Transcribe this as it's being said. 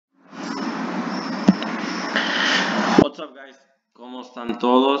up, guys? ¿Cómo están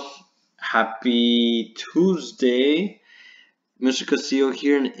todos? Happy Tuesday. Mr. Castillo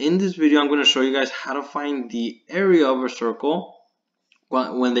here, and in this video I'm going to show you guys how to find the area of a circle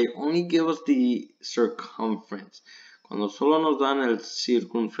when they only give us the circumference. Cuando solo nos dan el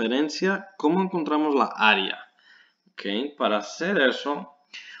circunferencia, ¿cómo encontramos la área? Okay, para hacer eso,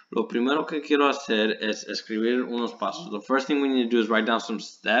 lo primero que quiero hacer es escribir unos pasos. The first thing we need to do is write down some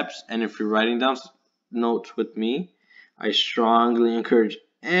steps, and if you're writing down notes with me, I strongly encourage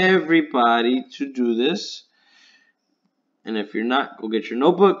everybody to do this. And if you're not, go get your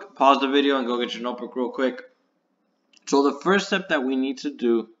notebook, pause the video and go get your notebook real quick. So the first step that we need to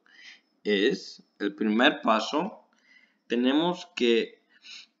do is, el primer paso, tenemos que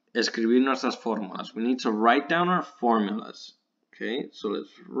escribir nuestras fórmulas. We need to write down our formulas. Okay, so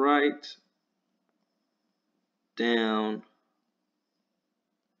let's write down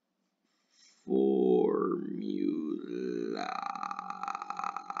formulas.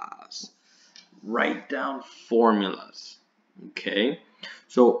 Write down formulas. Okay,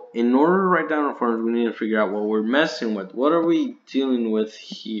 so in order to write down our formulas, we need to figure out what we're messing with. What are we dealing with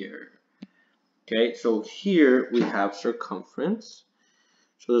here? Okay, so here we have circumference.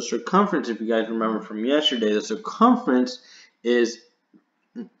 So the circumference, if you guys remember from yesterday, the circumference is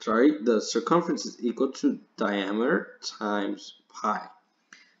equal to diameter times pi.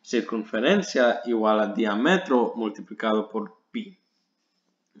 Circunferencia igual a diámetro multiplicado por pi.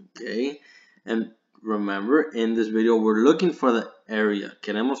 Okay, and remember, in this video, we're looking for the area.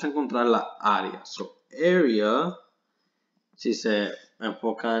 Queremos encontrar la área. So area, si se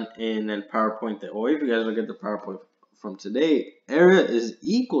enfocan en el PowerPoint de hoy, if you guys look at the PowerPoint from today, area is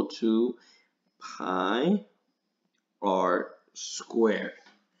equal to pi r squared.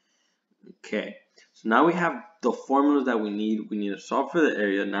 Okay, so now we have the formulas that we need. We need to solve for the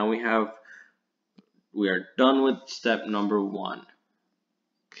area. Now we are done with step number 1.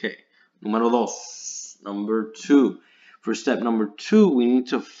 Okay, número 2, number 2. For step number 2, we need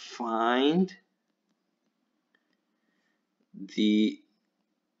to find the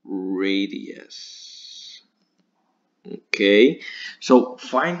radius. Okay, so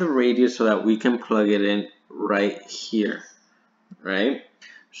find the radius so that we can plug it in right here, right?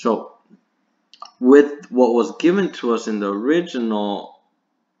 So with what was given to us in the original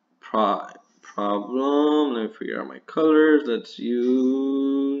problem, let me figure out my colors. Let's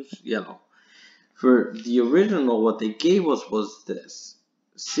use yellow. For the original, what they gave us was this.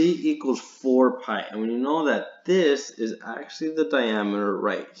 C equals 4 pi. And we know that this is actually the diameter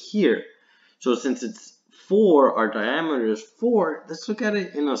right here. So since it's 4, our diameter is 4, let's look at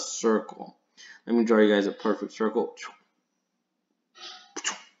it in a circle. Let me draw you guys a perfect circle.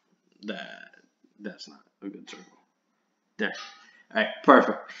 That's not a good circle. There. Alright,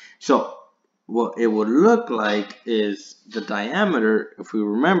 perfect. So what it would look like is the diameter. If we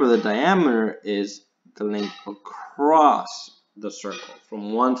remember, the diameter is the length across the circle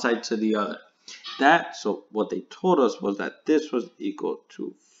from one side to the other. So what they told us was that this was equal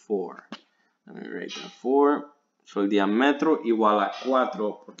to 4. Let me write down 4. So el diámetro igual a 4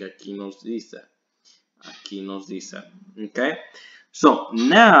 porque aquí nos dice. Okay. So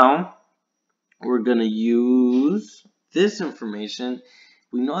now we're going to use this information.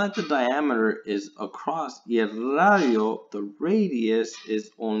 We know that the diameter is across y el radio, the radius, is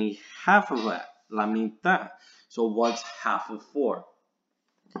only half of that, la mitad. So what's half of 4?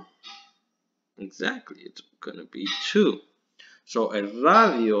 Exactly, it's going to be 2. So el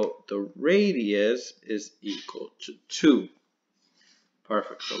radio, the radius, is equal to 2.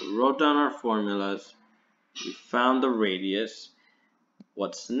 Perfect. So we wrote down our formulas. We found the radius.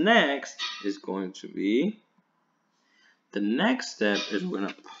 What's next is going to be, the next step is we're going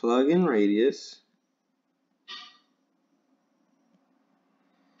to plug in radius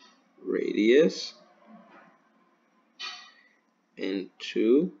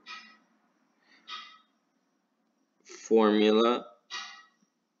into formula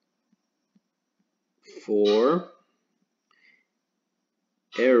for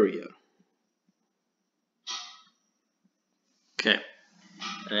area. Okay,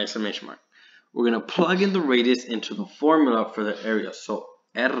 an exclamation mark. We're going to plug in the radius into the formula for the area. So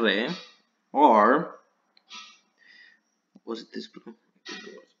R, was it this blue? I think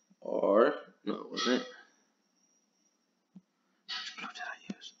it was. R, no it wasn't. Which blue did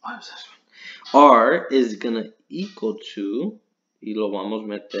I use? Oh, it was this one. R is going to equal to, y lo vamos a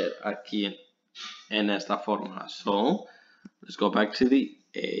meter aquí en esta fórmula. So let's go back to the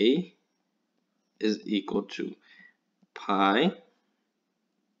A is equal to pi.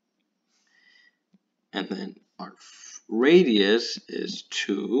 And then our radius is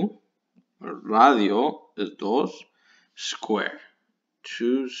 2, our radio is 2, squared.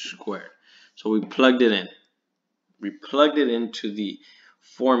 2 squared. So we plugged it in. We plugged it into the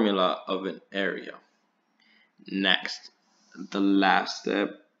formula of an area. Next, the last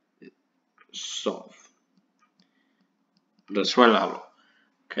step, solve. Resuélvalo.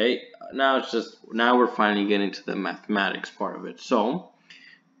 Okay, now we're finally getting to the mathematics part of it. So,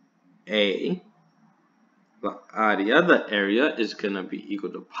 the area is gonna be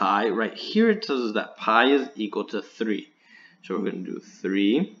equal to pi. Right here it tells us that pi is equal to 3. So we're gonna do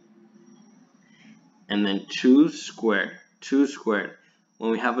 3 and then 2 squared. 2 squared.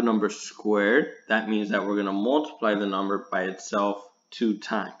 When we have a number squared, that means that we're gonna multiply the number by itself 2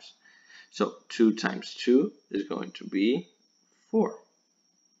 times. So 2 times 2 is going to be 4.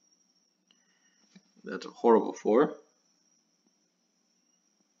 That's a horrible 4.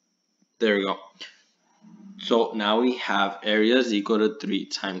 There we go. So now we have area is equal to 3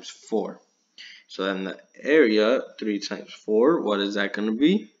 times 4. So then the area, 3 times 4, what is that going to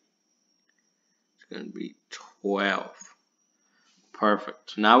be? It's going to be 12.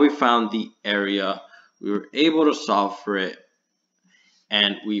 Perfect. So now we found the area. We were able to solve for it.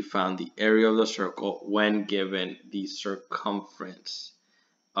 And we found the area of the circle when given the circumference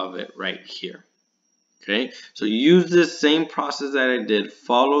of it right here. Okay, so use this same process that I did.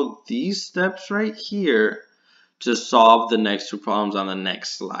 Follow these steps right here to solve the next 2 problems on the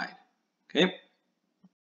next slide. Okay.